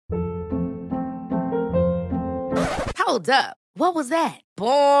Hold up. What was that?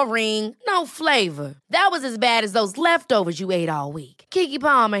 Boring. No flavor. That was as bad as those leftovers you ate all week. Keke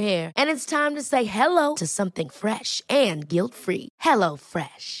Palmer here, and it's time to say hello to something fresh and guilt-free. Hello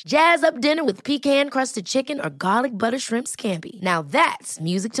Fresh. Jazz up dinner with pecan-crusted chicken or garlic butter shrimp scampi. Now that's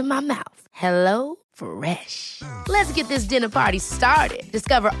music to my mouth. Hello Fresh. Let's get this dinner party started.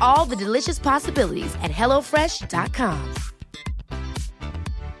 Discover all the delicious possibilities at hellofresh.com.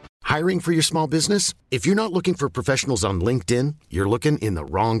 Hiring for your small business? If you're not looking for professionals on LinkedIn, you're looking in the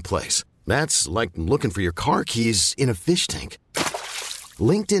wrong place. That's like looking for your car keys in a fish tank.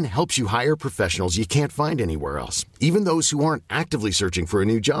 LinkedIn helps you hire professionals you can't find anywhere else, even those who aren't actively searching for a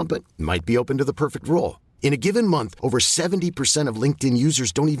new job but might be open to the perfect role. In a given month, over 70% of LinkedIn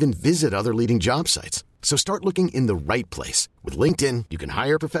users don't even visit other leading job sites. So start looking in the right place. With LinkedIn, you can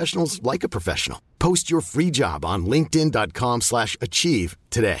hire professionals like a professional. Post your free job on linkedin.com/achieve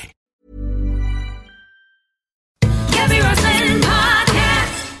today. Gabby Roslin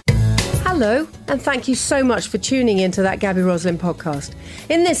Podcast. Hello, and thank you so much for tuning into that Gabby Roslin podcast.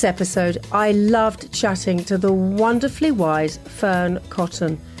 In this episode, I loved chatting to the wonderfully wise Fearne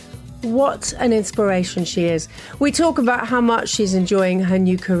Cotton. What an inspiration she is. We talk about how much she's enjoying her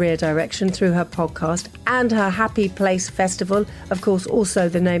new career direction through her podcast and her Happy Place Festival, of course, also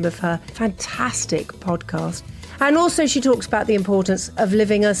the name of her fantastic podcast. And also she talks about the importance of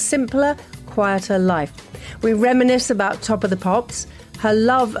living a simpler, quieter life. We reminisce about Top of the Pops, her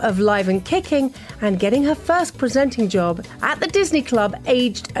love of live and kicking, and getting her first presenting job at the Disney Club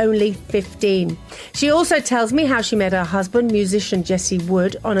aged only 15. She also tells me how she met her husband, musician Jesse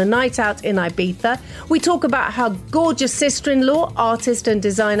Wood, on a night out in Ibiza. We talk about her gorgeous sister-in-law, artist and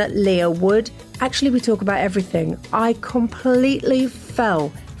designer Leah Wood. Actually, we talk about everything. I completely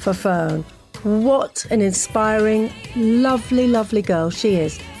fell for Fearne. What an inspiring, lovely, lovely girl she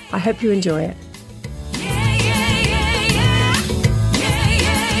is. I hope you enjoy it.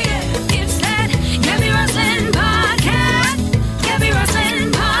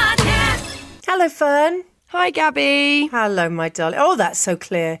 Hello, Fearne. Hi, Gabby. Hello, my darling. Oh, that's so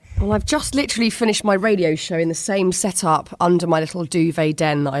clear. Well, I've just literally finished my radio show in the same setup under my little duvet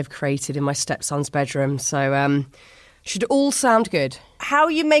den that I've created in my stepson's bedroom. So, should all sound good. How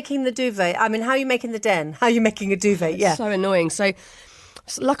are you making the duvet? I mean, how are you making the den? How are you making a duvet? Yeah. It's so annoying. So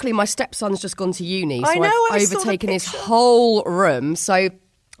luckily, my stepson's just gone to uni. So I know, I've saw the overtaken his picture. whole room. So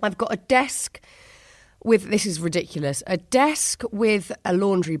I've got a desk with, this is ridiculous, a desk with a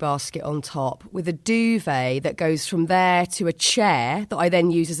laundry basket on top with a duvet that goes from there to a chair that I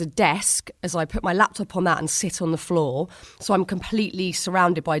then use as a desk as I put my laptop on that and sit on the floor. So I'm completely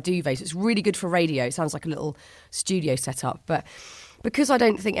surrounded by duvets. So it's really good for radio. It sounds like a little studio setup. But because I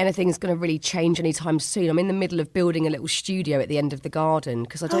don't think anything's going to really change anytime soon, I'm in the middle of building a little studio at the end of the garden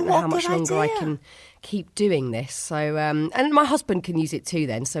because I don't know how much longer I can keep doing this. So, and my husband can use it too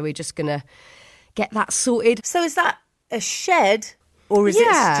then. So we're just going to get that sorted. So is that a shed or is it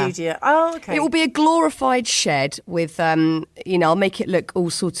a studio? Oh, okay. It will be a glorified shed with, I'll make it look all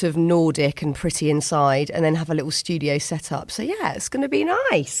sort of Nordic and pretty inside and then have a little studio set up. So, yeah, it's going to be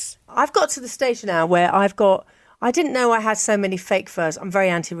nice. I've got to the stage now where I didn't know I had so many fake furs. I'm very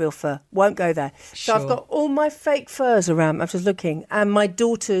anti-real fur. Won't go there. So I've got all my fake furs around. I'm just looking. And my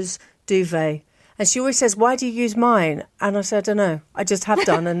daughter's duvet. And she always says, why do you use mine? And I said, I don't know. I just have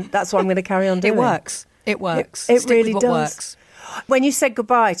done, and that's what I'm going to carry on doing. It works. It works. It Stick really with what does. Works. When you said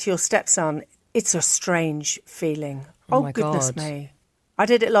goodbye to your stepson, it's a strange feeling. Oh my goodness God. me. I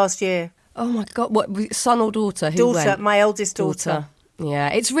did it last year. Oh, my God. What, son or daughter? Who Daughter, went? my eldest daughter. Yeah,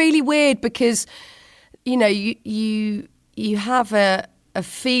 it's really weird because, you have a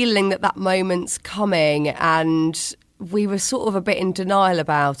feeling that moment's coming, and we were sort of a bit in denial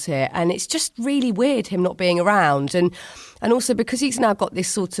about it, and it's just really weird him not being around, and also because he's now got this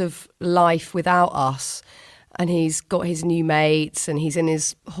sort of life without us, and he's got his new mates and he's in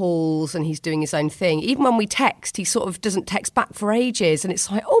his halls and he's doing his own thing. Even when we text, he sort of doesn't text back for ages, and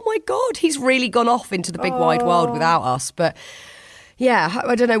it's like, oh my God, he's really gone off into the big wide world without us. But yeah,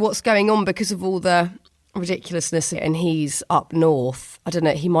 I don't know what's going on because of all the ridiculousness, and he's up north. I don't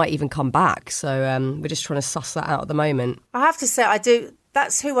know, he might even come back, so we're just trying to suss that out at the moment. I have to say, I do.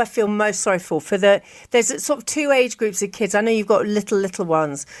 That's who I feel most sorry for. There's sort of two age groups of kids. I know you've got little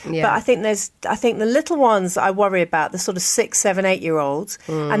ones, but I think the little ones I worry about, the sort of 6, 7, 8 year olds,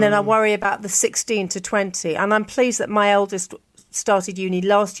 and then I worry about the 16 to 20. And I'm pleased that my eldest started uni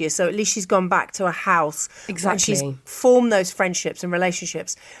last year, so at least she's gone back to a house. Exactly. And she's formed those friendships and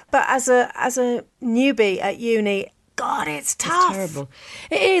relationships. But as a newbie at uni, God, it's tough. It's terrible.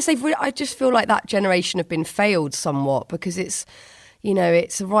 It is. I just feel like that generation have been failed somewhat because it's, you know,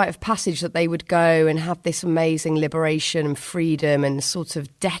 it's a rite of passage that they would go and have this amazing liberation and freedom and sort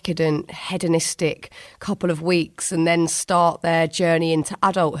of decadent, hedonistic couple of weeks and then start their journey into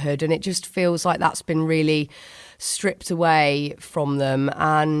adulthood. And it just feels like that's been really stripped away from them.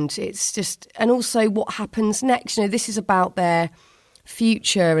 And it's just, and also what happens next. You know, this is about their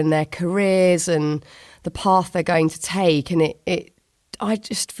future and their careers and the path they're going to take. And I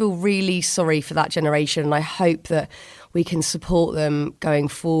just feel really sorry for that generation. And I hope that we can support them going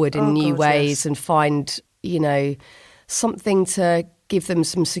forward in new ways and find, you know, something to give them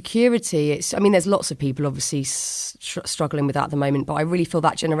some security. I mean, there's lots of people obviously struggling with that at the moment, but I really feel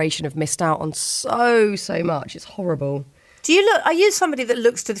that generation have missed out on so much. It's horrible. Are you somebody that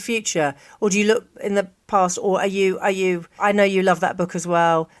looks to the future, or do you look in the past, or are you, I know you love that book as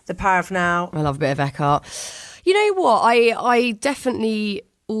well, The Power of Now. I love a bit of Eckhart. You know what? I definitely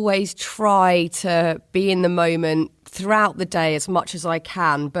always try to be in the moment throughout the day as much as I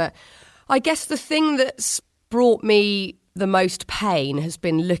can. But I guess the thing that's brought me the most pain has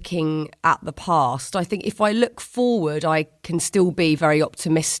been looking at the past. I think if I look forward, I can still be very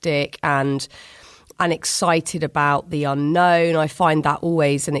optimistic and excited about the unknown. I find that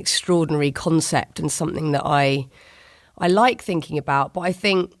always an extraordinary concept and something that I like thinking about. But I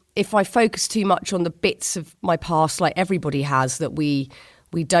think if I focus too much on the bits of my past, like everybody has, that we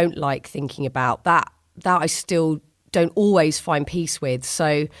don't like thinking about, that I still don't always find peace with.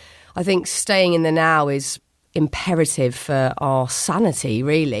 So I think staying in the now is imperative for our sanity,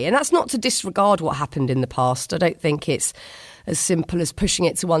 really. And that's not to disregard what happened in the past. I don't think it's as simple as pushing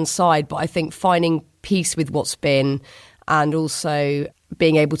it to one side, but I think finding peace with what's been and also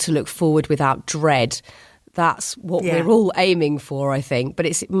being able to look forward without dread, that's what we're all aiming for, I think. But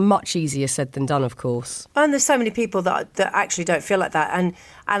it's much easier said than done, of course. And there's so many people that actually don't feel like that. And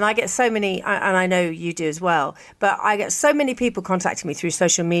I get so many, and I know you do as well, but I get so many people contacting me through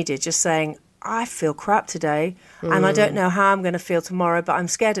social media just saying, I feel crap today and I don't know how I'm going to feel tomorrow, but I'm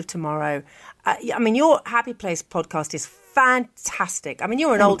scared of tomorrow. I mean, your Happy Place podcast is fantastic. I mean,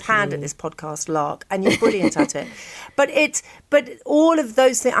 you're an old hand at this podcast, Lark, and you're brilliant at it. But all of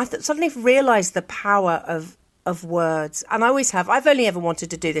those things, I suddenly realised the power of words. And I always have. I've only ever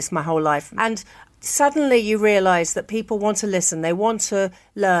wanted to do this my whole life. And suddenly you realise that people want to listen. They want to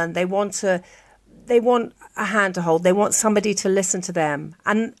learn. They want a hand to hold. They want somebody to listen to them.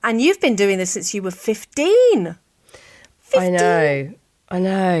 And you've been doing this since you were 15. 15. I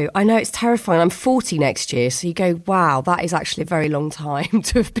know. It's terrifying. I'm 40 next year. So you go, wow, that is actually a very long time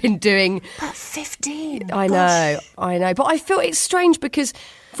to have been doing. But 15. I know. But I feel it's strange because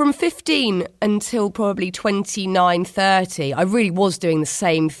from 15 until probably 29, 30, I really was doing the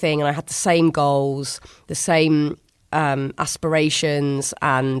same thing. And I had the same goals, the same aspirations.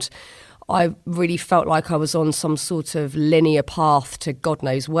 And I really felt like I was on some sort of linear path to God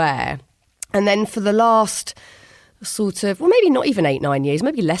knows where. And then for the last sort of, well, maybe not even 8-9 years,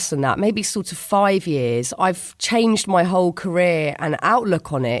 maybe less than that, maybe sort of 5 years, I've changed my whole career and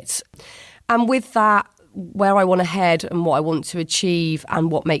outlook on it. And with that, where I want to head and what I want to achieve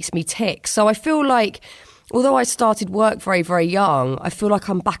and what makes me tick. So I feel like, although I started work very, very young, I feel like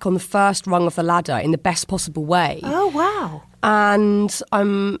I'm back on the first rung of the ladder in the best possible way. Oh, wow. And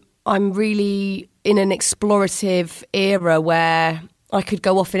I'm really in an explorative era where I could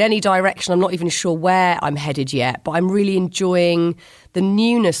go off in any direction. I'm not even sure where I'm headed yet, but I'm really enjoying the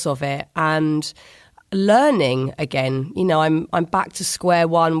newness of it and learning again. You know, I'm back to square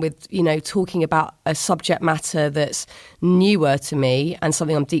one with, you know, talking about a subject matter that's newer to me and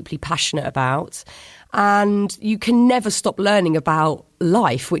something I'm deeply passionate about. And you can never stop learning about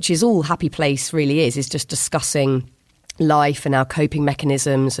life, which is all Happy Place really is just discussing life and our coping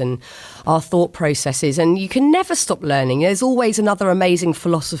mechanisms and our thought processes, and you can never stop learning. There's always another amazing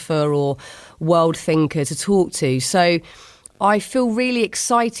philosopher or world thinker to talk to. So I feel really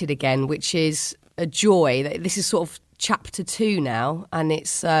excited again, which is a joy. This is sort of chapter 2 now, and I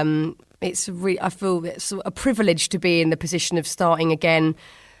feel it's a privilege to be in the position of starting again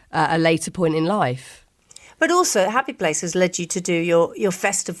at a later point in life. But also, Happy Place has led you to do your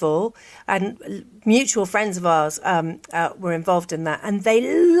festival, and mutual friends of ours were involved in that, and they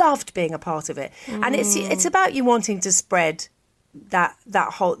loved being a part of it. And it's about you wanting to spread that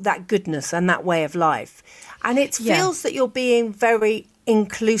goodness and that way of life. And it feels that you're being very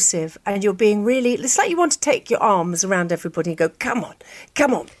inclusive, and you're being really. It's like you want to take your arms around everybody and go, "Come on,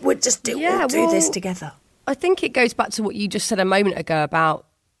 we'll just do this together." I think it goes back to what you just said a moment ago about.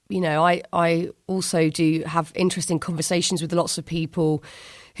 You know, I also do have interesting conversations with lots of people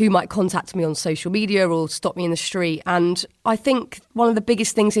who might contact me on social media or stop me in the street. And I think one of the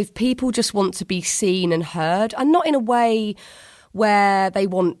biggest things is people just want to be seen and heard, and not in a way where they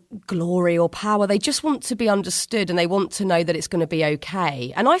want glory or power. They just want to be understood and they want to know that it's going to be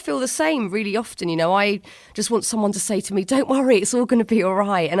okay. And I feel the same really often. You know, I just want someone to say to me, don't worry, it's all going to be all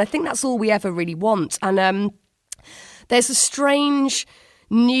right. And I think that's all we ever really want. And there's a strange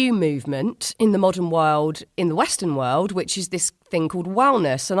new movement in the modern world, in the Western world, which is this thing called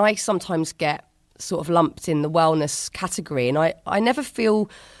wellness. And I sometimes get sort of lumped in the wellness category. And I never feel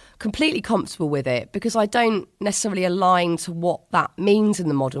completely comfortable with it because I don't necessarily align to what that means in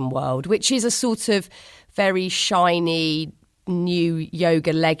the modern world, which is a sort of very shiny, new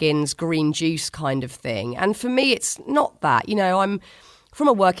yoga leggings, green juice kind of thing. And for me, it's not that. You know, I'm from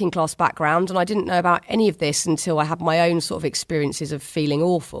a working class background and I didn't know about any of this until I had my own sort of experiences of feeling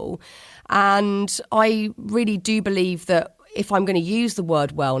awful. And I really do believe that if I'm going to use the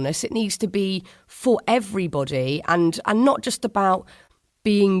word wellness, it needs to be for everybody and not just about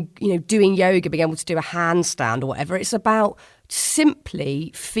being, you know, doing yoga, being able to do a handstand or whatever. It's about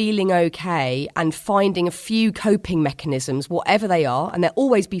simply feeling okay and finding a few coping mechanisms, whatever they are, and they'll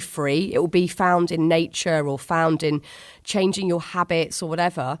always be free. It will be found in nature or found in changing your habits or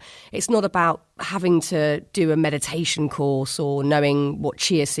whatever. It's not about having to do a meditation course or knowing what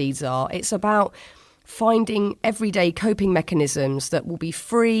chia seeds are. It's about finding everyday coping mechanisms that will be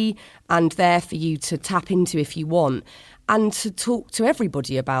free and there for you to tap into if you want, and to talk to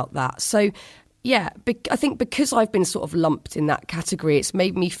everybody about that. So, yeah, I think because I've been sort of lumped in that category, it's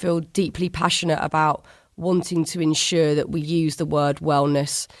made me feel deeply passionate about wanting to ensure that we use the word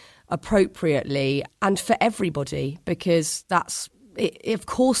wellness appropriately and for everybody, because that's it, of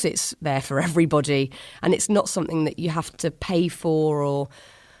course it's there for everybody and it's not something that you have to pay for or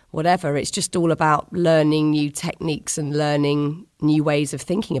whatever. It's just all about learning new techniques and learning new ways of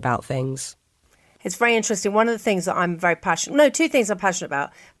thinking about things. It's very interesting. One of the things that I'm very passionate... No, two things I'm passionate about.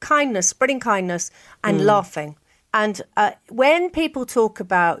 Kindness, spreading kindness and laughing. And when people talk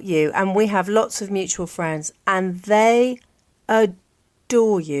about you, and we have lots of mutual friends, and they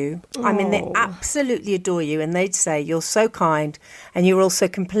adore you. I mean, they absolutely adore you. And they'd say, you're so kind and you're also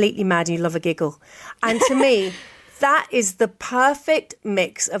completely mad and you love a giggle. And to me... that is the perfect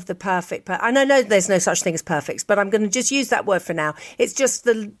mix of the perfect... And I know there's no such thing as perfects, but I'm going to just use that word for now. It's just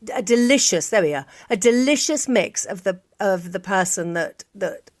a delicious... There we are. A delicious mix of the person that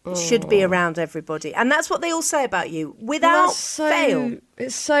should be around everybody. And that's what they all say about you, without fail.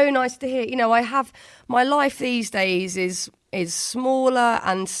 It's so nice to hear. You know, I have... My life these days is smaller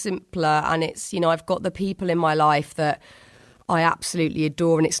and simpler, and it's, you know, I've got the people in my life that I absolutely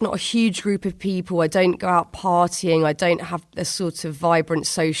adore, and it's not a huge group of people. I don't go out partying. I don't have a sort of vibrant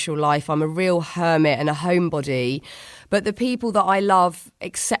social life. I'm a real hermit and a homebody. But the people that I love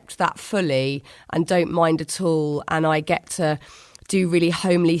accept that fully and don't mind at all, and I get to do really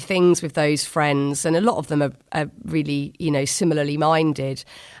homely things with those friends, and a lot of them are really, you know, similarly minded.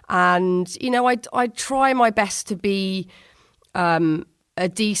 And, you know, I try my best to be a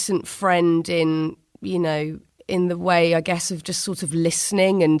decent friend in, you know, in the way, I guess, of just sort of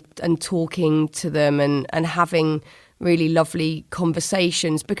listening and talking to them and having really lovely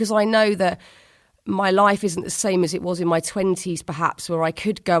conversations, because I know that my life isn't the same as it was in my 20s, perhaps, where I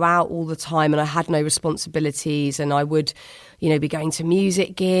could go out all the time and I had no responsibilities and I would, you know, be going to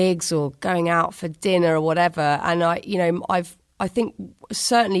music gigs or going out for dinner or whatever. And I think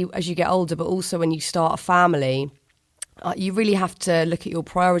certainly as you get older, but also when you start a family, you really have to look at your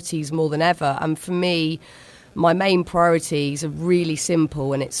priorities more than ever. And for me, my main priorities are really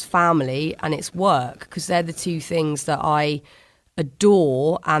simple, and it's family and it's work, because they're the two things that I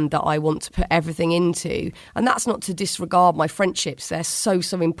adore and that I want to put everything into. And that's not to disregard my friendships. They're so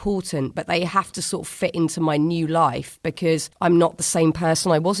important, but they have to sort of fit into my new life, because I'm not the same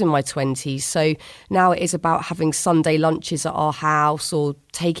person I was in my 20s. So now it is about having Sunday lunches at our house, or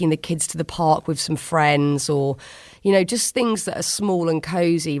taking the kids to the park with some friends, or, you know, just things that are small and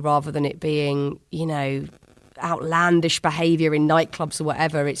cosy rather than it being, you know, outlandish behaviour in nightclubs or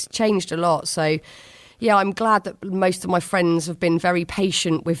whatever. It's changed a lot. So yeah, I'm glad that most of my friends have been very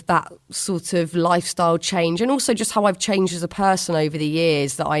patient with that sort of lifestyle change, and also just how I've changed as a person over the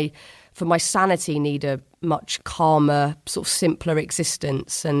years, that I, for my sanity, need a much calmer, sort of simpler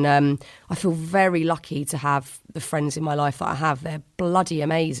existence. And I feel very lucky to have the friends in my life that I have. They're bloody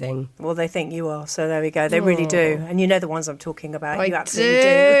amazing. Well, they think you are, so there we go. They really do. And you know the ones I'm talking about. You absolutely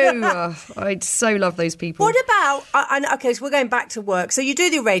do. I so love those people. What about, okay, so we're going back to work. So you do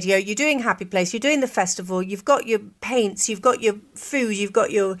the radio, you're doing Happy Place, you're doing the festival, you've got your paints, you've got your food, you've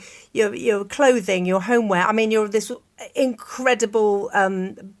got your clothing, your homeware. I mean, you're this incredible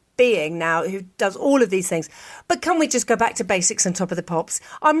being now who does all of these things. But can we just go back to basics and Top of the Pops?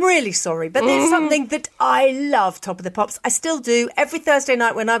 I'm really sorry, but there's something that I love, Top of the Pops. I still do. Every Thursday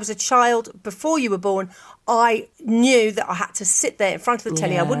night when I was a child, before you were born, I knew that I had to sit there in front of the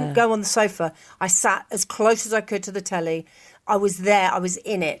telly. I wouldn't go on the sofa. I sat as close as I could to the telly. I was there. I was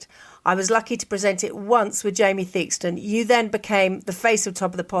in it. I was lucky to present it once with Jamie Theakston. You then became the face of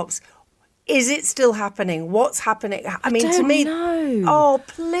Top of the Pops. Is it still happening? What's happening? I mean, to me, oh,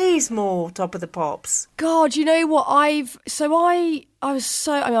 please more Top of the Pops. God, you know what? I was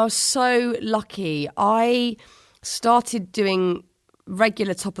so lucky. I started doing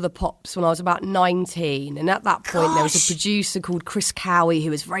regular Top of the Pops when I was about 19, and at that point there was a producer called Chris Cowie who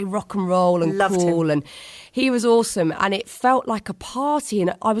was very rock and roll and cool, and he was awesome, and it felt like a party,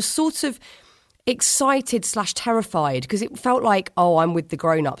 and I was sort of excited / terrified because it felt like, oh, I'm with the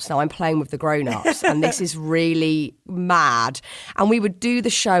grown-ups now, I'm playing with the grown-ups and this is really mad. And we would do the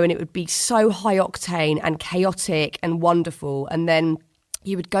show and it would be so high octane and chaotic and wonderful, and then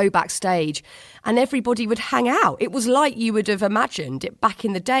you would go backstage and everybody would hang out. It was like you would have imagined it back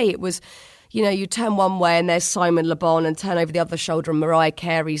in the day. It was, you know, you turn one way and there's Simon Le Bon, and turn over the other shoulder and Mariah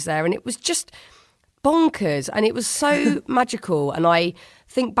Carey's there, and it was just bonkers, and it was so magical. And I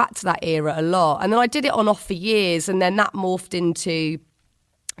think back to that era a lot, and then I did it on off for years, and then that morphed into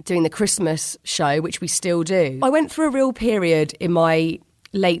doing the Christmas show, which we still do. I went through a real period in my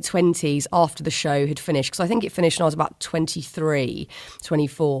late 20s after the show had finished, because I think it finished when I was about 23,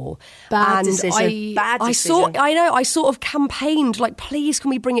 24. Bad decision. I sort of campaigned, like, please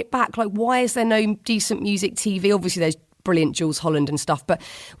can we bring it back? Like, why is there no decent music TV? Obviously there's brilliant Jules Holland and stuff, but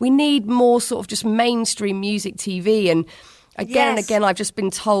we need more sort of just mainstream music TV. And again and again, I've just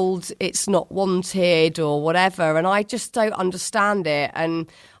been told it's not wanted or whatever, and I just don't understand it. And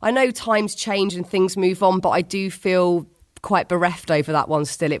I know times change and things move on, but I do feel quite bereft over that one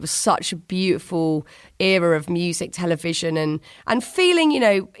still. It was such a beautiful era of music television, and feeling, you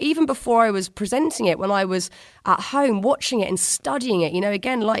know, even before I was presenting it, when I was at home watching it and studying it, you know,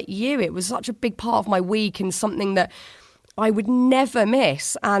 again, like you, it was such a big part of my week and something that I would never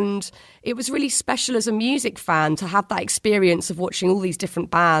miss. And it was really special as a music fan to have that experience of watching all these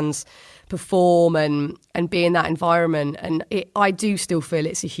different bands perform and be in that environment. And I do still feel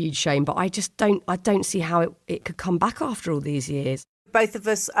it's a huge shame, but I don't see how it could come back after all these years. Both of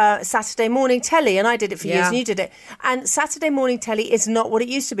us Saturday morning telly, and I did it for years and you did it. And Saturday morning telly is not what it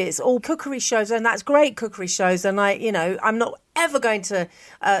used to be. It's all cookery shows, and that's great cookery shows. And I'm not ever going to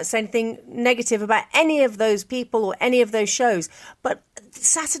say anything negative about any of those people or any of those shows. But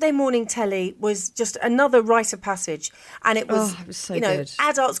Saturday morning telly was just another rite of passage. And it was so good.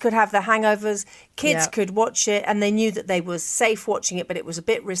 Adults could have their hangovers, kids could watch it, and they knew that they were safe watching it, but it was a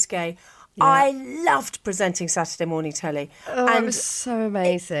bit risque. Yeah. I loved presenting Saturday morning telly. And it was so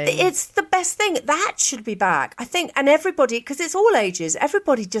amazing. It's the best thing. That should be back, I think. And everybody, because it's all ages,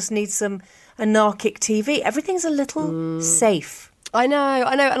 everybody just needs some anarchic TV. Everything's a little safe. I know.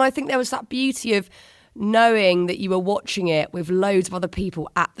 And I think there was that beauty of knowing that you were watching it with loads of other people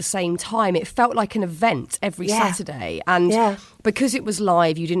at the same time. It felt like an event every Saturday. And because it was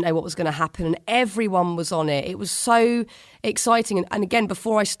live, you didn't know what was going to happen, and everyone was on it. It was so exciting. And again,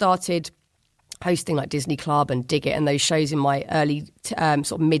 before I started hosting like Disney Club and Dig It and those shows in my early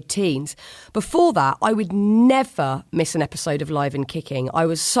sort of mid-teens. Before that, I would never miss an episode of Live and Kicking. I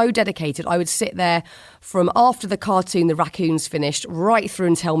was so dedicated. I would sit there from after the cartoon The Raccoons finished right through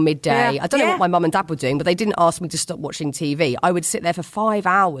until midday. I don't know what my mum and dad were doing, but they didn't ask me to stop watching TV. I would sit there for 5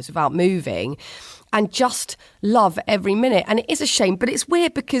 hours without moving and just love every minute. And it is a shame, but it's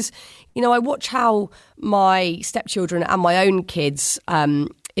weird because, you know, I watch how my stepchildren and my own kids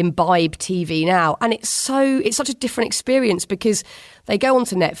imbibe TV now, and it's such a different experience because they go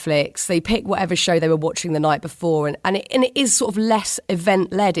onto Netflix, they pick whatever show they were watching the night before, and it is sort of less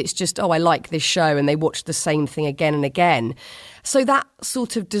event led. It's just, oh, I like this show, and they watch the same thing again and again. So that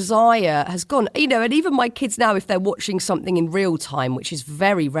sort of desire has gone, you know. And even my kids now, if they're watching something in real time, which is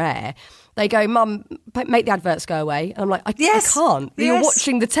very rare, they go, Mum, make the adverts go away. And I'm like, I can't. You're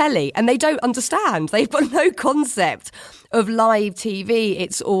watching the telly. And they don't understand. They've got no concept of live TV.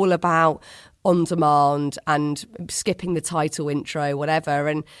 It's all about on demand and skipping the title, intro, whatever.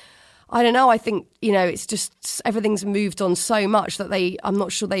 And I don't know, I think, you know, it's just everything's moved on so much that I'm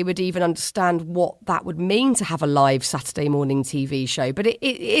not sure they would even understand what that would mean to have a live Saturday morning TV show. But it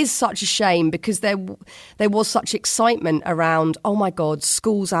is such a shame because there was such excitement around, oh my God,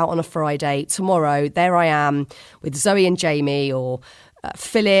 school's out on a Friday, tomorrow, there I am with Zoe and Jamie or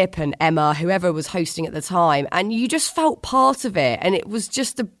Philip and Emma, whoever was hosting at the time, and you just felt part of it, and it was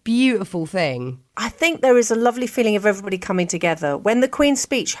just a beautiful thing. I think there is a lovely feeling of everybody coming together. When the Queen's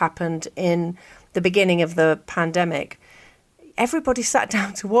speech happened in the beginning of the pandemic, everybody sat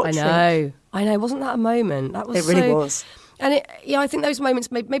down to watch it. I know. Wasn't that a moment? That was It really was. And I think those moments,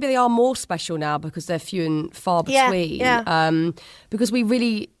 maybe they are more special now because they're few and far between. Yeah. Because we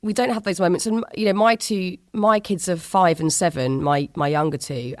don't have those moments. And, my kids are 5 and 7, my younger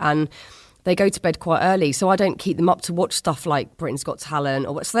two, and they go to bed quite early. So I don't keep them up to watch stuff like Britain's Got Talent.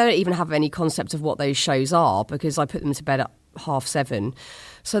 So they don't even have any concept of what those shows are because I put them to bed at 7:30.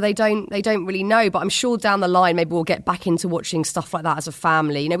 So they don't really know, but I'm sure down the line maybe we'll get back into watching stuff like that as a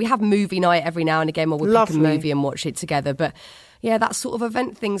family. We have movie night every now and again where we'll pick a movie and watch it together. But yeah, that sort of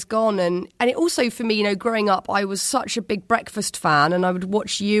event thing's gone. And it also, for me, growing up, I was such a big breakfast fan, and I would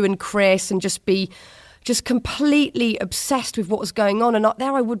watch you and Chris and just be completely obsessed with what was going on. And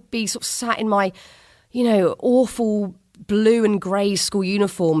there I would be sort of sat in my, awful blue and grey school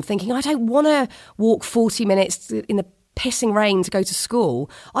uniform thinking, I don't want to walk 40 minutes in the pissing rain to go to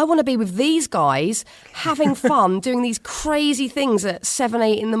school. I want to be with these guys having fun, doing these crazy things at 7,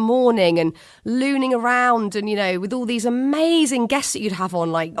 8 in the morning and looning around and, with all these amazing guests that you'd have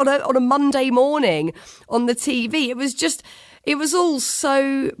on, like on a Monday morning on the TV. It was all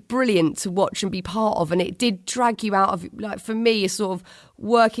so brilliant to watch and be part of, and it did drag you out of, like, for me, a sort of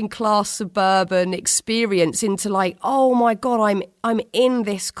working class suburban experience into like, oh my God, I'm in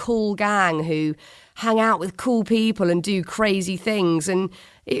this cool gang who hang out with cool people and do crazy things, and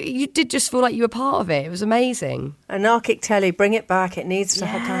you did just feel like you were part of it. It was amazing. Anarchic telly, bring it back. It needs to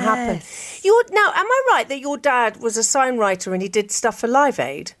happen. Now, am I right that your dad was a sign writer and he did stuff for Live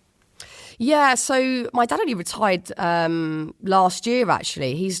Aid? Yeah, so my dad only retired last year,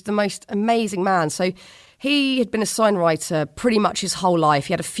 actually. He's the most amazing man. So he had been a sign writer pretty much his whole life.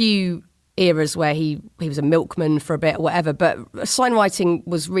 He had a few eras where he was a milkman for a bit or whatever, but sign writing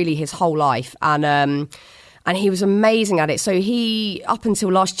was really his whole life, and he was amazing at it. So he, up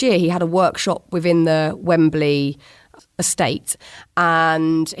until last year, he had a workshop within the Wembley estate,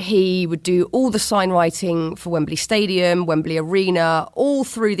 and he would do all the sign writing for Wembley Stadium, Wembley Arena, all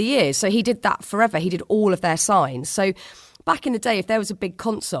through the years. So he did that forever. He did all of their signs. So back in the day, if there was a big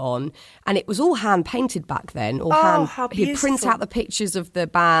concert on, and it was all hand painted back then, he'd print out the pictures of the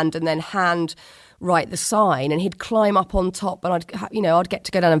band and then hand write the sign, and he'd climb up on top, and I'd get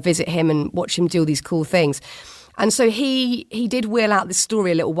to go down and visit him and watch him do all these cool things. And so he did wheel out this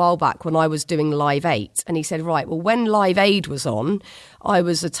story a little while back when I was doing Live 8, and he said, right, well, when Live Aid was on, I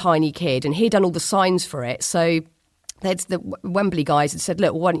was a tiny kid, and he'd done all the signs for it, so the Wembley guys had said,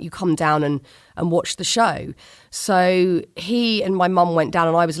 look, why don't you come down and watch the show? So he and my mum went down,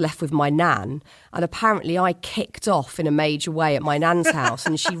 and I was left with my nan. And apparently I kicked off in a major way at my nan's house,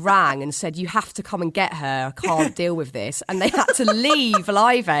 and she rang and said, you have to come and get her. I can't deal with this. And they had to leave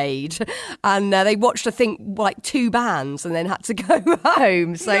Live Aid. And they watched, I think, like 2 bands and then had to go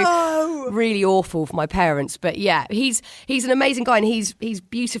home. So really awful for my parents. But yeah, he's an amazing guy, and he's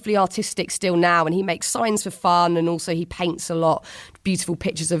beautifully artistic still now, and he makes signs for fun, and also he paints a lot, beautiful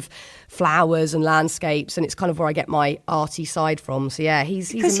pictures of flowers and landscapes, and it's kind of where I get my arty side from. So yeah,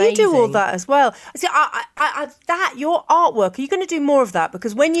 he's because amazing. You do all that as well. See, that your artwork, are you going to do more of that?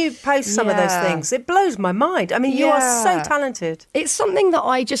 Because when you post some of those things, it blows my mind. I mean, you are so talented. It's something that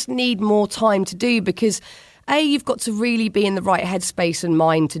I just need more time to do, because you've got to really be in the right headspace and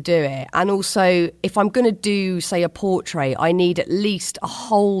mind to do it. And also, if I'm going to do, say, a portrait, I need at least a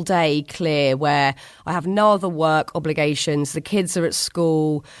whole day clear where I have no other work obligations. The kids are at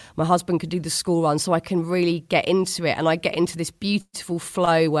school. My husband can do the school run, so I can really get into it. And I get into this beautiful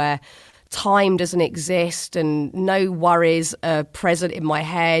flow where time doesn't exist and no worries are present in my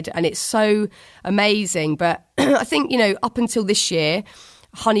head. And it's so amazing. But I think, up until this year,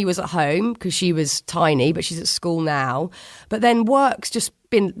 Honey was at home because she was tiny, but she's at school now. But then work's just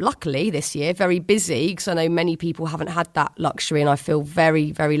been, luckily this year, very busy, because I know many people haven't had that luxury, and I feel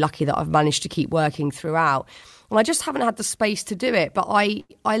very, very lucky that I've managed to keep working throughout. And I just haven't had the space to do it, but I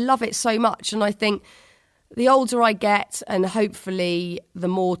love it so much. And I think the older I get, and hopefully the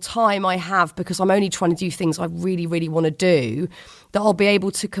more time I have, because I'm only trying to do things I really, really want to do, that I'll be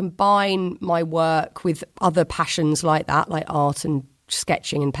able to combine my work with other passions like that, like art and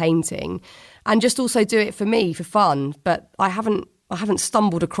sketching and painting, and just also do it for me, for fun. But I haven't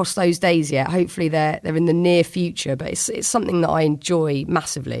stumbled across those days yet. Hopefully they're in the near future, but it's something that I enjoy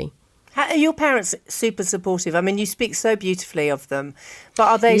massively. Are your parents super supportive? I mean, you speak so beautifully of them, but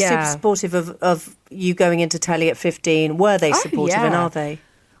are they super supportive of you going into telly at 15? Were they supportive, and are they?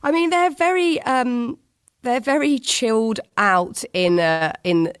 I mean, they're very they're very chilled out in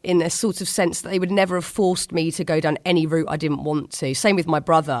a sort of sense that they would never have forced me to go down any route I didn't want to. Same with my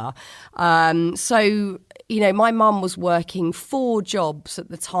brother. So, my mum was working 4 jobs at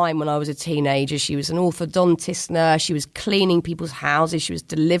the time when I was a teenager. She was an orthodontist nurse. She was cleaning people's houses. She was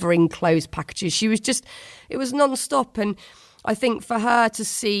delivering clothes packages. It was non-stop. And I think for her to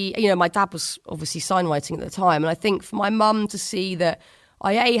see, my dad was obviously signwriting at the time. And I think for my mum to see that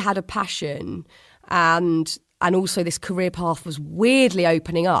I had a passion and also this career path was weirdly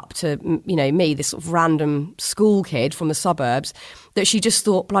opening up to, me, this sort of random school kid from the suburbs, that she just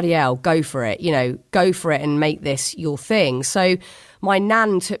thought, bloody hell, go for it, go for it and make this your thing. So my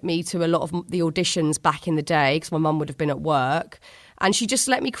nan took me to a lot of the auditions back in the day because my mum would have been at work. And she just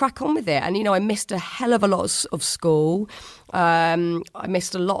let me crack on with it. And, I missed a hell of a lot of school. I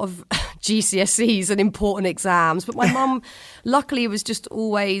missed a lot of GCSEs and important exams. But my mum, luckily, was just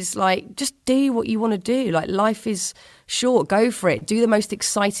always like, just do what you want to do. Like, life is short. Go for it. Do the most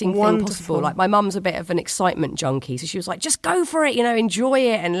exciting thing possible. Like, my mum's a bit of an excitement junkie. So she was like, just go for it, enjoy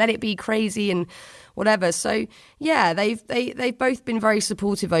it and let it be crazy and whatever. So, yeah, they've both been very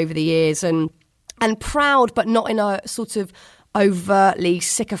supportive over the years and proud, but not in a sort of overtly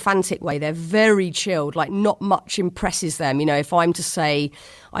sycophantic way. They're very chilled, like not much impresses them. If I'm to say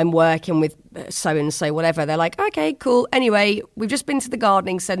I'm working with so-and-so, whatever, they're like, okay, cool. Anyway, we've just been to the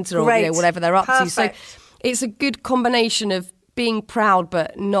gardening centre or whatever they're up to. So it's a good combination of being proud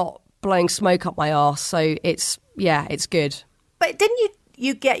but not blowing smoke up my arse. So it's good. But didn't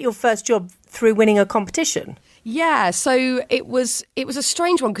you get your first job through winning a competition? Yeah, so it was a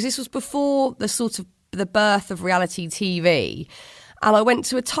strange one because this was before the birth of reality TV. And I went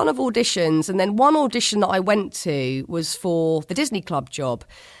to a ton of auditions. And then one audition that I went to was for the Disney Club job.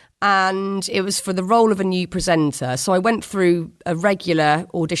 And it was for the role of a new presenter. So I went through a regular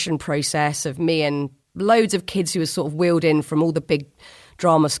audition process of me and loads of kids who were sort of wheeled in from all the big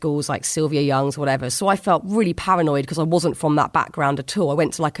drama schools like Sylvia Young's, whatever. So I felt really paranoid because I wasn't from that background at all. I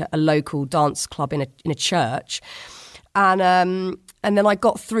went to like a local dance club in a church. And then I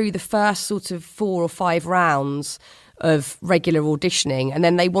got through the first sort of 4 or 5 rounds of regular auditioning. And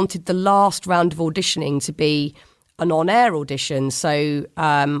then they wanted the last round of auditioning to be an on-air audition. So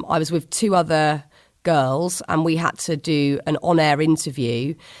I was with 2 other girls and we had to do an on-air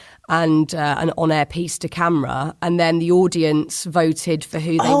interview and an on-air piece to camera. And then the audience voted for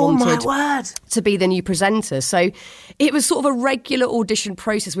who they wanted to be the new presenter. So it was sort of a regular audition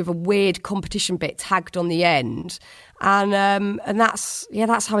process with a weird competition bit tagged on the end. And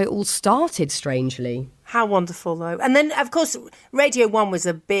that's how it all started, strangely. How wonderful, though. And then, of course, Radio 1 was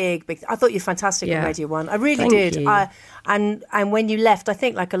a big... I thought you were fantastic at Radio 1. I really did. You. And when you left, I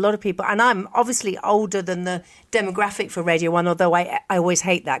think, like a lot of people... And I'm obviously older than the demographic for Radio 1, although I always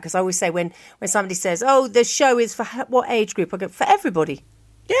hate that, because I always say when somebody says, oh, the show is for what age group? I go, for everybody.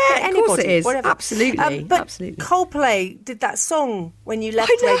 Yeah, anybody, of course it is. Whatever. Absolutely. But absolutely. Coldplay did that song when you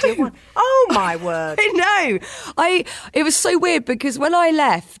left Radio 1. Oh, my word. I know. It was so weird because when I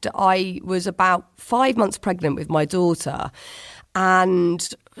left, I was about 5 months pregnant with my daughter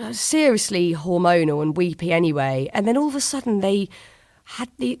and seriously hormonal and weepy anyway. And then all of a sudden they had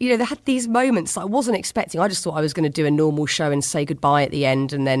these moments that I wasn't expecting. I just thought I was going to do a normal show and say goodbye at the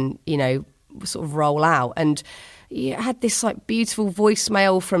end and then, sort of roll out. And you had this like beautiful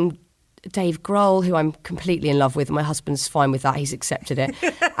voicemail from Dave Grohl, who I'm completely in love with. My husband's fine with that; he's accepted it.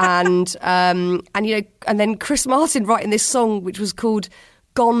 and then Chris Martin writing this song, which was called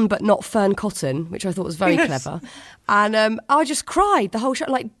 "Gone But Not Fern Cotton," which I thought was very clever. And I just cried the whole show.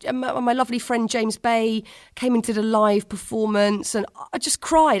 Like my lovely friend James Bay came into the live performance, and I just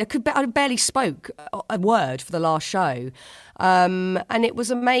cried. I barely spoke a word for the last show. And it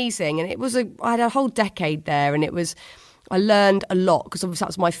was amazing. And I had a whole decade there, and I learned a lot because obviously that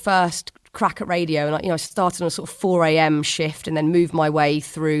was my first crack at radio. And I started on a sort of 4 a.m. shift and then moved my way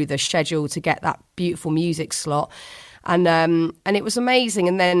through the schedule to get that beautiful music slot. And it was amazing.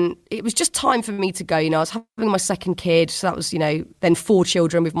 And then it was just time for me to go. I was having my second kid. So that was, then 4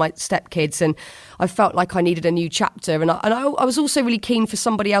 children with my stepkids. And I felt like I needed a new chapter. And I was also really keen for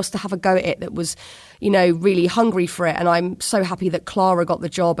somebody else to have a go at it that was, really hungry for it. And I'm so happy that Clara got the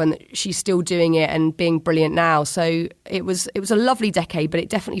job and that she's still doing it and being brilliant now. So it was a lovely decade, but it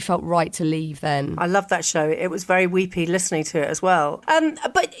definitely felt right to leave then. I love that show. It was very weepy listening to it as well.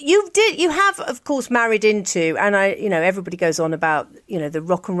 But you have, of course, married into, and everybody goes on about, the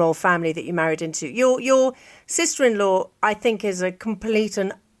rock and roll family that you married into. Your sister-in-law, I think, is a complete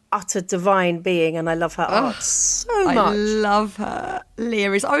and utter divine being, and I love her art so much. I love her.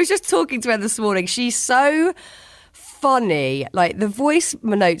 Leah is. I was just talking to her this morning. She's so funny. Like, the voice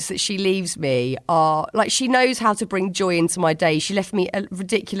notes that she leaves me are like, she knows how to bring joy into my day. She left me a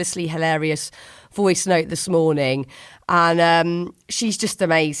ridiculously hilarious voice note this morning, and she's just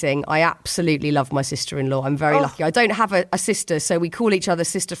amazing. I absolutely love my sister-in-law. I'm very lucky. I don't have a sister, so we call each other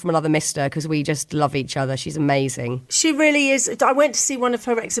sister from another mister because we just love each other. She's amazing. She really is. I went to see one of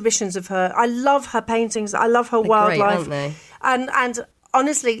her exhibitions of her. I love her paintings. I love her wildlife. Great, aren't they? And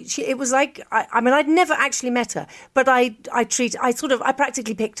honestly, it was like, I mean, I'd never actually met her, but I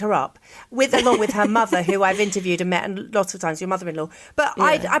practically picked her up along with her mother, who I've interviewed and met and lots of times, your mother-in-law. But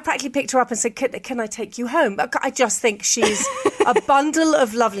yeah. I practically picked her up and said, can I take you home? I just think she's a bundle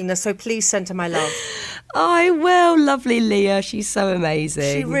of loveliness, so please send her my love. I will, lovely Leah. She's so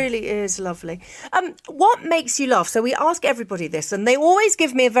amazing. She really is lovely. What makes you laugh? So we ask everybody this, and they always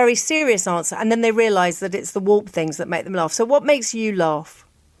give me a very serious answer, and then they realise that it's the warped things that make them laugh. So what makes you laugh?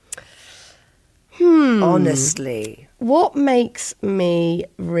 Honestly. What makes me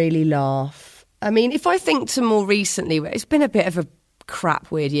really laugh? I mean, if I think to more recently, it's been a bit of a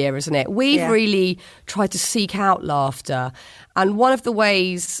crap, weird year, isn't it? We've really tried to seek out laughter. And one of the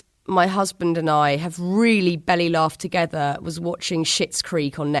ways my husband and I have really belly laughed together was watching Schitt's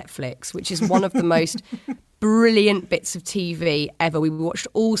Creek on Netflix, which is one of the most brilliant bits of TV ever. We watched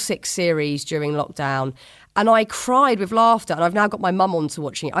all 6 series during lockdown, and I cried with laughter. And I've now got my mum on to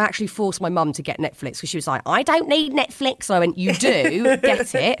watching it. I actually forced my mum to get Netflix because she was like, I don't need Netflix. And I went, you do,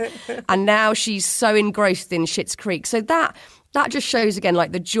 get it. And now she's so engrossed in Schitt's Creek. So that just shows, again,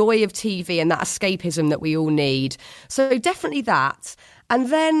 like the joy of TV and that escapism that we all need. So definitely that. And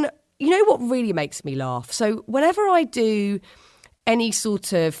then, you know what really makes me laugh? So whenever I do any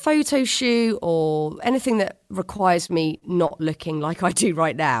sort of photo shoot or anything that requires me not looking like I do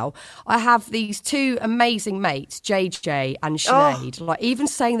right now, I have these 2 amazing mates, JJ and Sinead. Like, even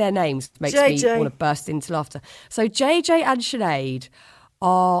saying their names makes me want to burst into laughter. So JJ and Sinead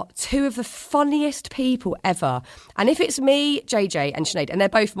are 2 of the funniest people ever. And if it's me, JJ and Sinead, and they're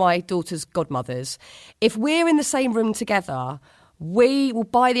both my daughter's godmothers, if we're in the same room together, we will,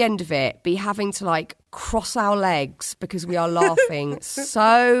 by the end of it, be having to, like, cross our legs because we are laughing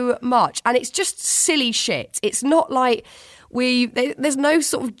so much. And it's just silly shit. It's not like there's no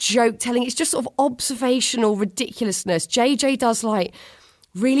sort of joke telling. It's just sort of observational ridiculousness. JJ does, like,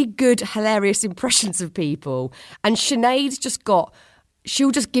 really good, hilarious impressions of people. And Sinead's just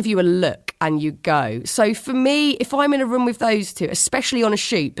she'll just give you a look and you go. So for me, if I'm in a room with those 2, especially on a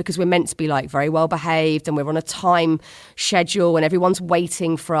shoot, because we're meant to be like very well behaved and we're on a time schedule and everyone's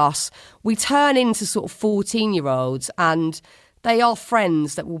waiting for us, we turn into sort of 14-year-olds, and they are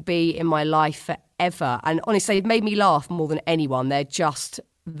friends that will be in my life forever. And honestly, they've made me laugh more than anyone. They're just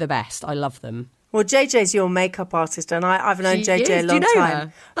the best. I love them. Well, JJ's your makeup artist, and I've known JJ a long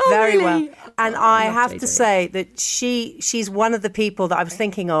time. Oh, very really? well. And I have JJ. to say that she's one of the people that I was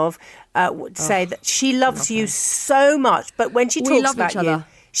thinking of to say that she loves you so much, but when she talks about you,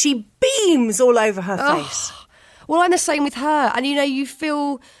 she beams all over her face. Well, I'm the same with her. And, you know, you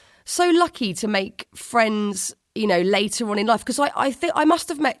feel so lucky to make friends, you know, later on in life. Because I think I must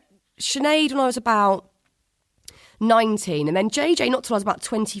have met Sinead when I was about 19, and then JJ not till I was about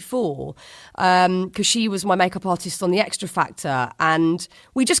 24, because she was my makeup artist on The Extra Factor, and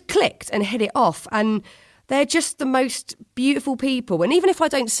we just clicked and hit it off. And they're just the most beautiful people. And even if I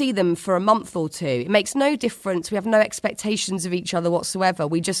don't see them for a month or 2, it makes no difference. We have no expectations of each other whatsoever.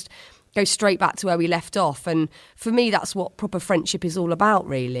 We just go straight back to where we left off. And for me, that's what proper friendship is all about,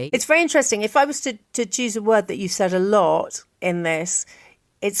 really. It's very interesting. If I was to choose a word that you said a lot in this,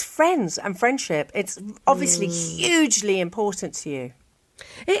 it's friends and friendship. It's obviously hugely important to you.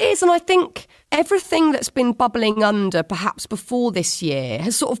 It is, and I think everything that's been bubbling under perhaps before this year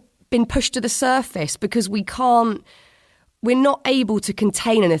has sort of been pushed to the surface because we're not able to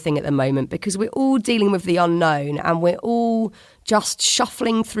contain anything at the moment because we're all dealing with the unknown and we're all just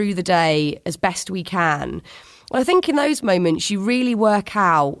shuffling through the day as best we can. And I think in those moments you really work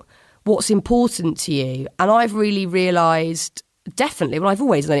out what's important to you. And I've really realised, definitely, well, I've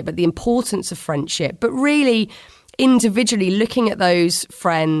always known it, but the importance of friendship, but really individually looking at those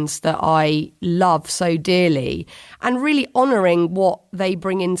friends that I love so dearly and really honouring what they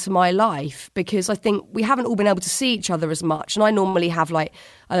bring into my life, because I think we haven't all been able to see each other as much. And I normally have like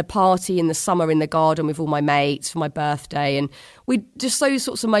a party in the summer in the garden with all my mates for my birthday, and those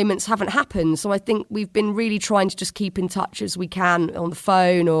sorts of moments haven't happened. So I think we've been really trying to just keep in touch as we can on the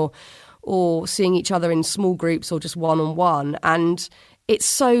phone or seeing each other in small groups or just one-on-one. And it's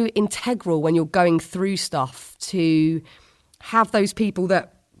so integral when you're going through stuff to have those people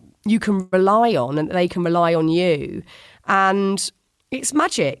that you can rely on and they can rely on you. And it's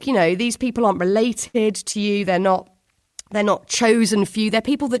magic. You know, these people aren't related to you. They're not They're not chosen few. They're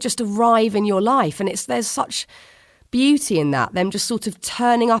people that just arrive in your life. And there's such beauty in that, them just sort of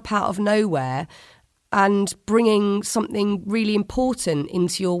turning up out of nowhere and bringing something really important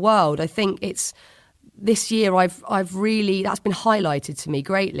into your world. I think it's this year I've really, that's been highlighted to me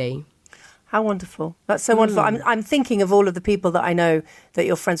greatly. How wonderful. That's so wonderful. I'm thinking of all of the people that I know that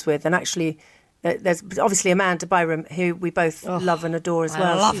you're friends with, and actually there's obviously Amanda Byram, who we both love and adore as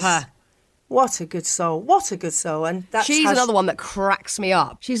well. I love her. What a good soul. What a good soul. And she's another one that cracks me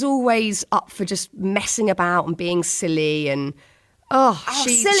up. She's always up for just messing about and being silly. And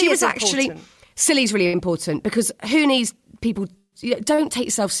she was actually important. Silly's really important, because who needs people? Don't take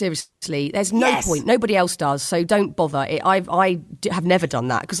yourself seriously. There's no point. Nobody else does, so don't bother. I have never done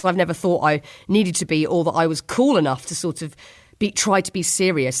that, because I've never thought I needed to be, or that I was cool enough to sort of try to be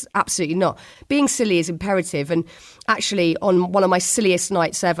serious. Absolutely not. Being silly is imperative. And actually, on one of my silliest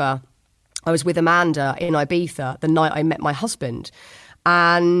nights ever, I was with Amanda in Ibiza the night I met my husband.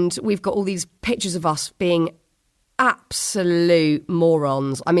 And we've got all these pictures of us being absolute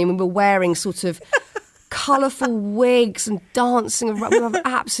morons. I mean, we were wearing sort of colourful wigs and dancing around. We were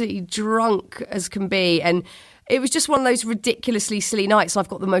absolutely drunk as can be. And it was just one of those ridiculously silly nights. I've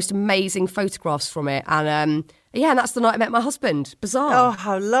got the most amazing photographs from it. And and that's the night I met my husband. Bizarre. Oh,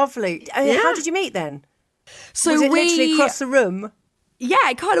 how lovely. How did you meet then? So was it literally across the room? Yeah,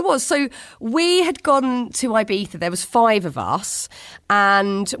 it kind of was. So we had gone to Ibiza. There was 5 of us,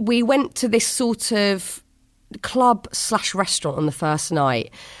 and we went to this sort of club/restaurant on the first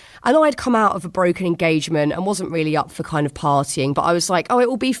night. And I'd come out of a broken engagement and wasn't really up for kind of partying, but I was like, it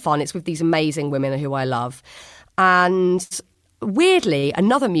will be fun. It's with these amazing women who I love. And weirdly,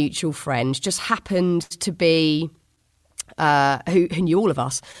 another mutual friend just happened to be who knew all of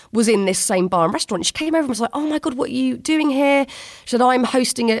us, was in this same bar and restaurant. She came over and was like, oh my God, what are you doing here? She said, I'm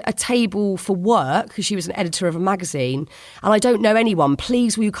hosting a table for work, because she was an editor of a magazine, and I don't know anyone.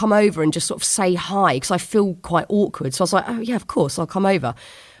 Please, will you come over and just sort of say hi? Because I feel quite awkward. So I was like, oh yeah, of course, I'll come over.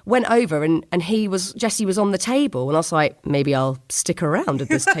 Went over and Jessie was on the table, and I was like, maybe I'll stick around at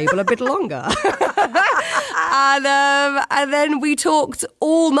this table a bit longer. And then we talked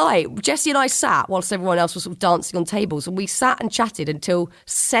all night. Jessie and I sat whilst everyone else was sort of dancing on tables, and we sat and chatted until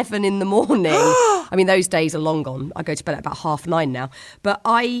 7 a.m. I mean, those days are long gone. I go to bed at about 9:30 now. But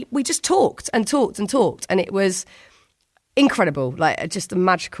we just talked and talked and talked, and it was incredible, like just a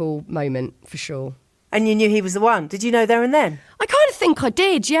magical moment for sure. And you knew he was the one. Did you know there and then? I kind of think I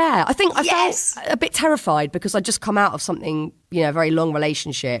did, yeah. I think I felt a bit terrified, because I'd just come out of something, a very long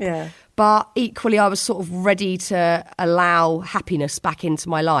relationship. Yeah. But equally, I was sort of ready to allow happiness back into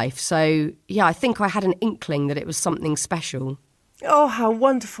my life. So, yeah, I think I had an inkling that it was something special. Oh, how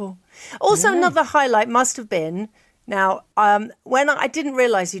wonderful. Also, another highlight must have been, now, when I didn't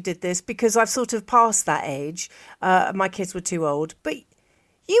realise you did this, because I've sort of passed that age. My kids were too old. But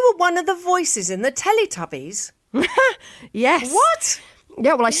you were one of the voices in the Teletubbies. Yes. What?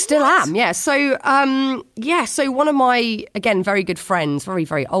 Yeah, well, I still am, yeah. So, so one of my, again, very good friends, very,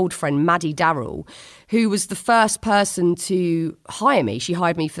 very old friend, Maddie Darrell, who was the first person to hire me. She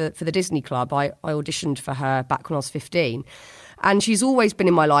hired me for the Disney Club. I auditioned for her back when I was 15. And she's always been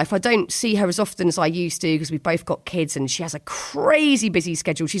in my life. I don't see her as often as I used to, because we've both got kids, and she has a crazy busy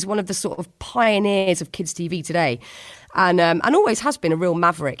schedule. She's one of the sort of pioneers of kids TV today, and always has been a real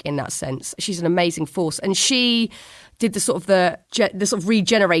maverick in that sense. She's an amazing force, and she did the sort of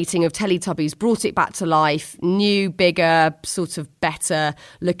regenerating of Teletubbies, brought it back to life, new, bigger, sort of better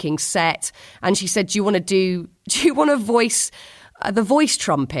looking set. And she said, do you want to voice the voice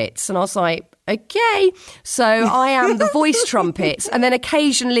trumpets? And I was like, okay. So I am the voice trumpets, and then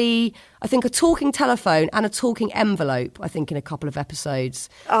occasionally I think a talking telephone and a talking envelope, I think, in a couple of episodes.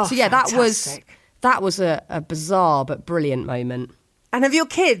 Oh, so yeah, fantastic. that was a bizarre but brilliant moment. And have your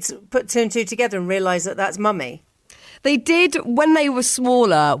kids put 2 and 2 together and realised that that's Mummy? They did, when they were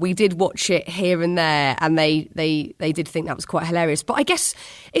smaller, we did watch it here and there, and they did think that was quite hilarious. But I guess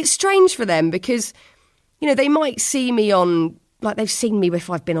it's strange for them, because, they might see me on, like, they've seen me if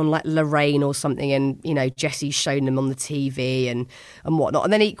I've been on, like, Lorraine or something, and, Jessie's shown them on the TV and whatnot.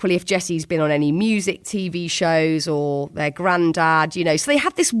 And then equally, if Jessie's been on any music TV shows, or their granddad, so they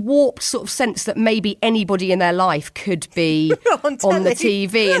have this warped sort of sense that maybe anybody in their life could be on the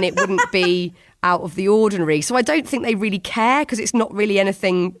TV, and it wouldn't be out of the ordinary. So I don't think they really care, because it's not really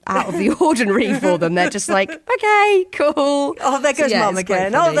anything out of the ordinary for them. They're just like, okay, cool. Oh, there goes Mum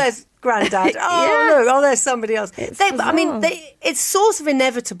again. Oh, there's Granddad. Oh, look. Oh, there's somebody else. It's sort of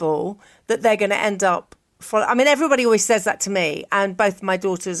inevitable that they're going to end up. Everybody always says that to me, and both my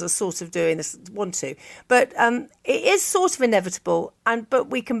daughters are sort of doing this, want to. But it is sort of inevitable,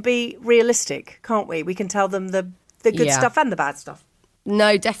 but we can be realistic, can't we? We can tell them the the good stuff and the bad stuff.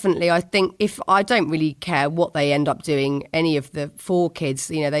 No, definitely. I think I don't really care what they end up doing, any of the 4 kids,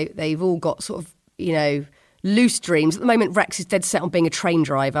 they've all got sort of, loose dreams. At the moment, Rex is dead set on being a train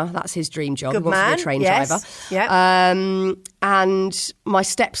driver. That's his dream job. Good he wants man. to be a train Yes. driver. Yeah. And my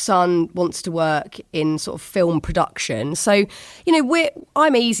stepson wants to work in sort of film production. So,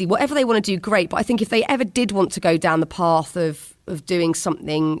 I'm easy. Whatever they want to do, great. But I think if they ever did want to go down the path of doing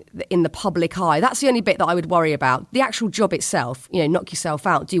something in the public eye, that's the only bit that I would worry about. The actual job itself, knock yourself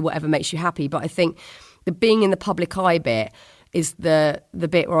out, do whatever makes you happy. But I think the being in the public eye bit is the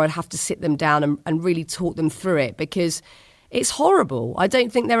bit where I'd have to sit them down and really talk them through it, because it's horrible. I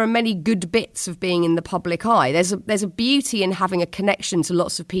don't think there are many good bits of being in the public eye. There's a beauty in having a connection to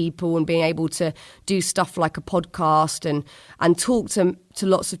lots of people and being able to do stuff like a podcast and talk to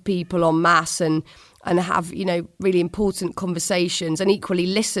lots of people en masse and have, really important conversations, and equally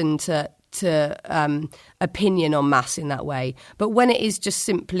listen to opinion en masse in that way. But when it is just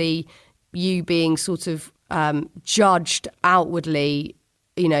simply you being sort of judged outwardly,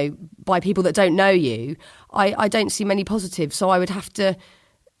 by people that don't know you, I don't see many positives. So I would have to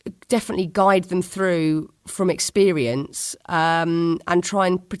definitely guide them through from experience and try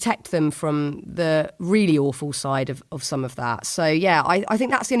and protect them from the really awful side of some of that. So, yeah, I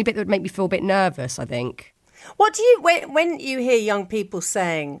think that's the only bit that would make me feel a bit nervous, I think. What do you, when you hear young people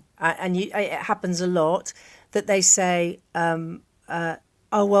saying, it happens a lot, that they say, oh,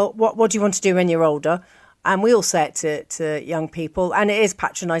 well, what do you want to do when you're older? And we all say it to young people, and it is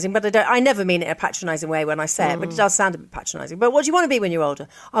patronising, but I never mean it in a patronising way when I say it, but it does sound a bit patronising. But what do you want to be when you're older?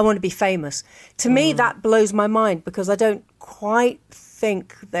 I want to be famous. To me, that blows my mind, because I don't quite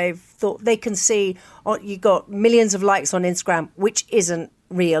think they've thought they can see, you got millions of likes on Instagram, which isn't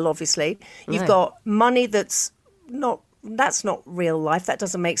real, obviously. You've got money that's not real life. That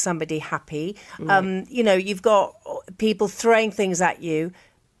doesn't make somebody happy. You've got people throwing things at you,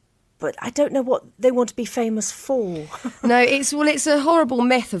 but I don't know what they want to be famous for. No, it's a horrible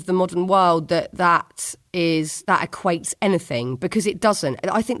myth of the modern world that equates anything, because it doesn't.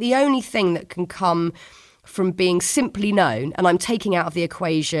 I think the only thing that can come from being simply known, and I'm taking out of the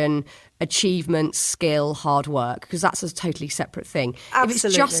equation achievement, skill, hard work, because that's a totally separate thing. Absolutely. If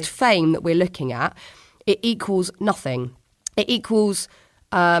it's just fame that we're looking at, it equals nothing. It equals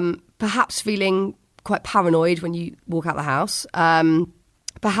perhaps feeling quite paranoid when you walk out the house,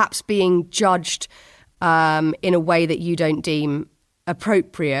 perhaps being judged in a way that you don't deem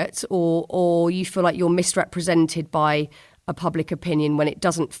appropriate, or you feel like you're misrepresented by a public opinion when it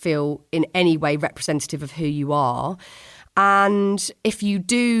doesn't feel in any way representative of who you are. And if you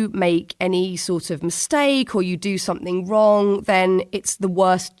do make any sort of mistake or you do something wrong, then it's the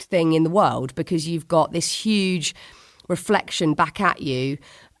worst thing in the world, because you've got this huge reflection back at you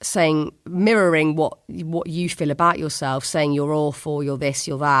mirroring what you feel about yourself, saying you're awful, you're this,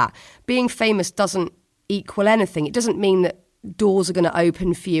 you're that. Being famous doesn't equal anything. It doesn't mean that doors are going to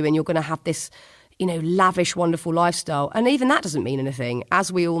open for you and you're going to have this, lavish, wonderful lifestyle. And even that doesn't mean anything,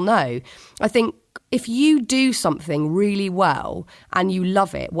 as we all know. I think if you do something really well and you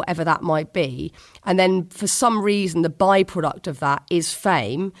love it, whatever that might be, and then for some reason the byproduct of that is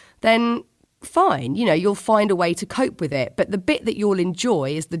fame, then fine, you'll find a way to cope with it. But the bit that you'll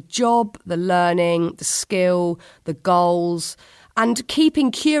enjoy is the job, the learning, the skill, the goals, and keeping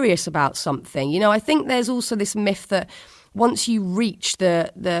curious about something. I think there's also this myth that once you reach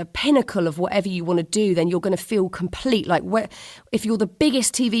the pinnacle of whatever you want to do, then you're going to feel complete. Like if you're the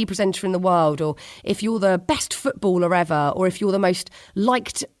biggest TV presenter in the world, or if you're the best footballer ever, or if you're the most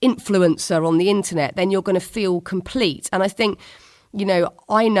liked influencer on the internet, then you're going to feel complete. And I think,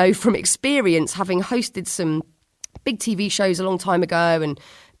 I know from experience, having hosted some big TV shows a long time ago and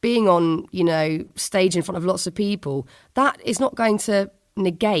being on, stage in front of lots of people, that is not going to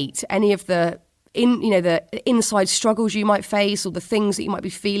negate any of the inside struggles you might face, or the things that you might be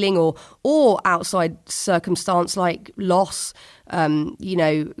feeling, or outside circumstance like loss,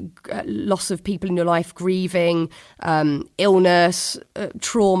 loss of people in your life, grieving, illness,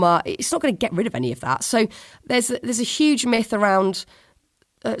 trauma. It's not going to get rid of any of that. So there's a huge myth around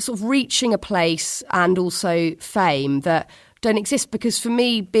sort of reaching a place and also fame that don't exist. Because for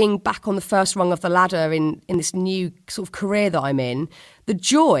me, being back on the first rung of the ladder in this new sort of career that I'm in, the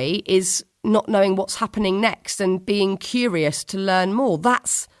joy is not knowing what's happening next and being curious to learn more.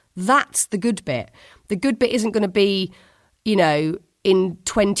 That's the good bit. The good bit isn't going to be, in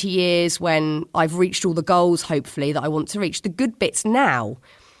 20 years when I've reached all the goals, hopefully, that I want to reach. The good bit's now.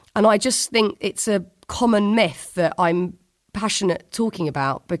 And I just think it's a common myth that I'm passionate talking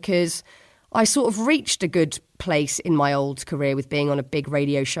about, because I sort of reached a good place in my old career with being on a big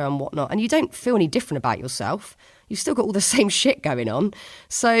radio show and whatnot, and you don't feel any different about yourself. You've still got all the same shit going on.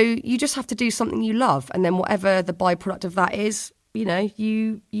 So you just have to do something you love, and then whatever the byproduct of that is, you know,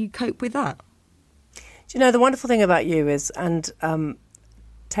 you cope with that. Do you know, the wonderful thing about you is, and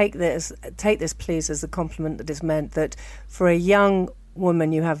take this please as a compliment that is meant, that for a young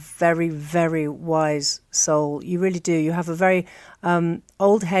woman you have very, very wise soul. You really do. You have a very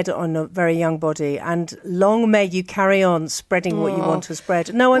old head on a very young body, and long may you carry on spreading what you want to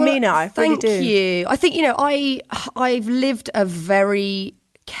spread. No, I mean it. I really do. Thank you. I think, you know, I've lived a very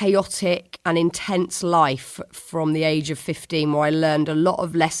chaotic and intense life from the age of 15, where I learned a lot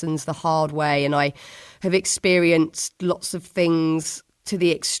of lessons the hard way, and I have experienced lots of things to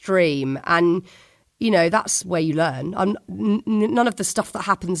the extreme, and you know, that's where you learn. None of the stuff that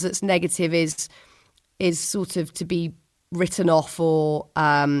happens that's negative is sort of to be written off, or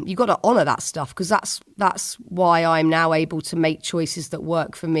you've got to honour that stuff, because that's why I'm now able to make choices that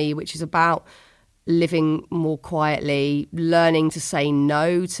work for me, which is about living more quietly, learning to say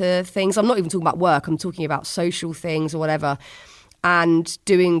no to things. I'm not even talking about work, I'm talking about social things or whatever, and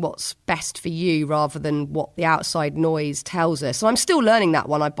doing what's best for you rather than what the outside noise tells us. So I'm still learning that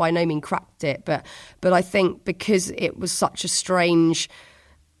one. I by no means cracked it, but I think because it was such a strange,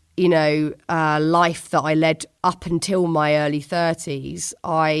 you know, life that I led up until my early 30s,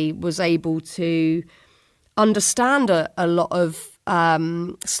 I was able to understand a lot of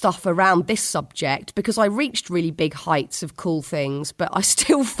stuff around this subject, because I reached really big heights of cool things, but I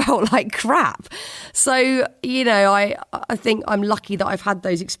still felt like crap. So, you know, I think I'm lucky that I've had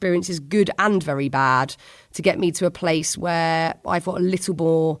those experiences, good and very bad, to get me to a place where I've got a little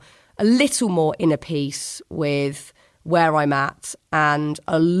more inner peace with where I'm at, and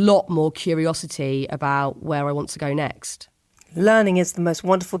a lot more curiosity about where I want to go next. Learning is the most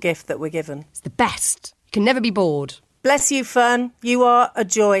wonderful gift that we're given. It's the best. You can never be bored. Bless you, Fern. You are a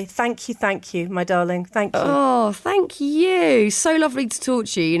joy. Thank you, my darling. Thank you. Oh, thank you. So lovely to talk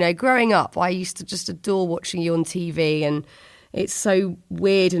to you. You know, growing up, I used to just adore watching you on TV, and it's so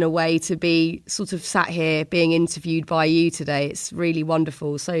weird in a way to be sort of sat here being interviewed by you today. It's really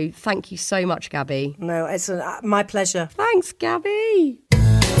wonderful. So thank you so much, Gabby. No, it's my pleasure. Thanks, Gabby.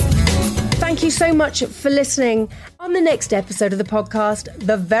 Thank you so much for listening. On the next episode of the podcast,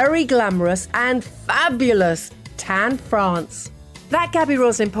 the very glamorous and fabulous Tan France. That Gabby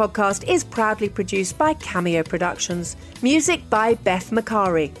Roslin podcast is proudly produced by Cameo Productions. Music by Beth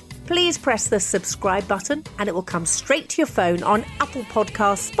Macari. Please press the subscribe button and it will come straight to your phone on Apple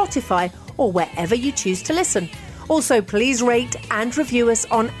Podcasts, Spotify, or wherever you choose to listen. Also, please rate and review us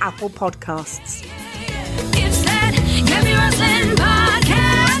on Apple Podcasts. It's that Gabby Roslin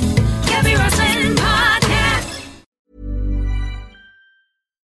podcast. Gabby Roslin podcast.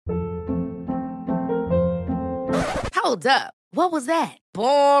 Hold up. What was that?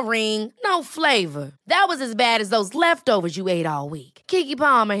 Boring. No flavor. That was as bad as those leftovers you ate all week. Keke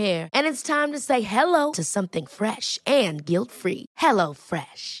Palmer here, and it's time to say hello to something fresh and guilt-free. Hello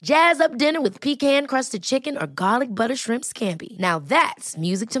Fresh. Jazz up dinner with pecan-crusted chicken or garlic butter shrimp scampi. Now that's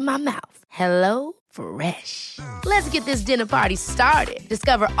music to my mouth. Hello Fresh. Let's get this dinner party started.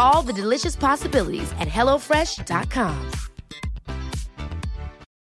 Discover all the delicious possibilities at HelloFresh.com.